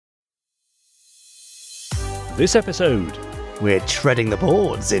this episode. We're treading the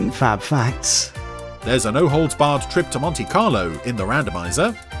boards in Fab Facts. There's a no-holds-barred trip to Monte Carlo in the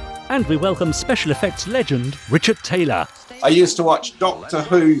randomizer. And we welcome special effects legend Richard Taylor. I used to watch Doctor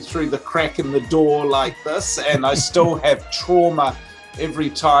Who through the crack in the door like this, and I still have trauma every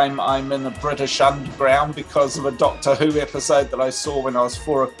time I'm in the British Underground because of a Doctor Who episode that I saw when I was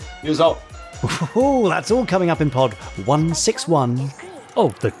 4 years old. Oh, that's all coming up in pod 161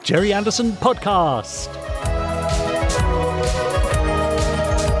 of the Gerry Anderson Podcast.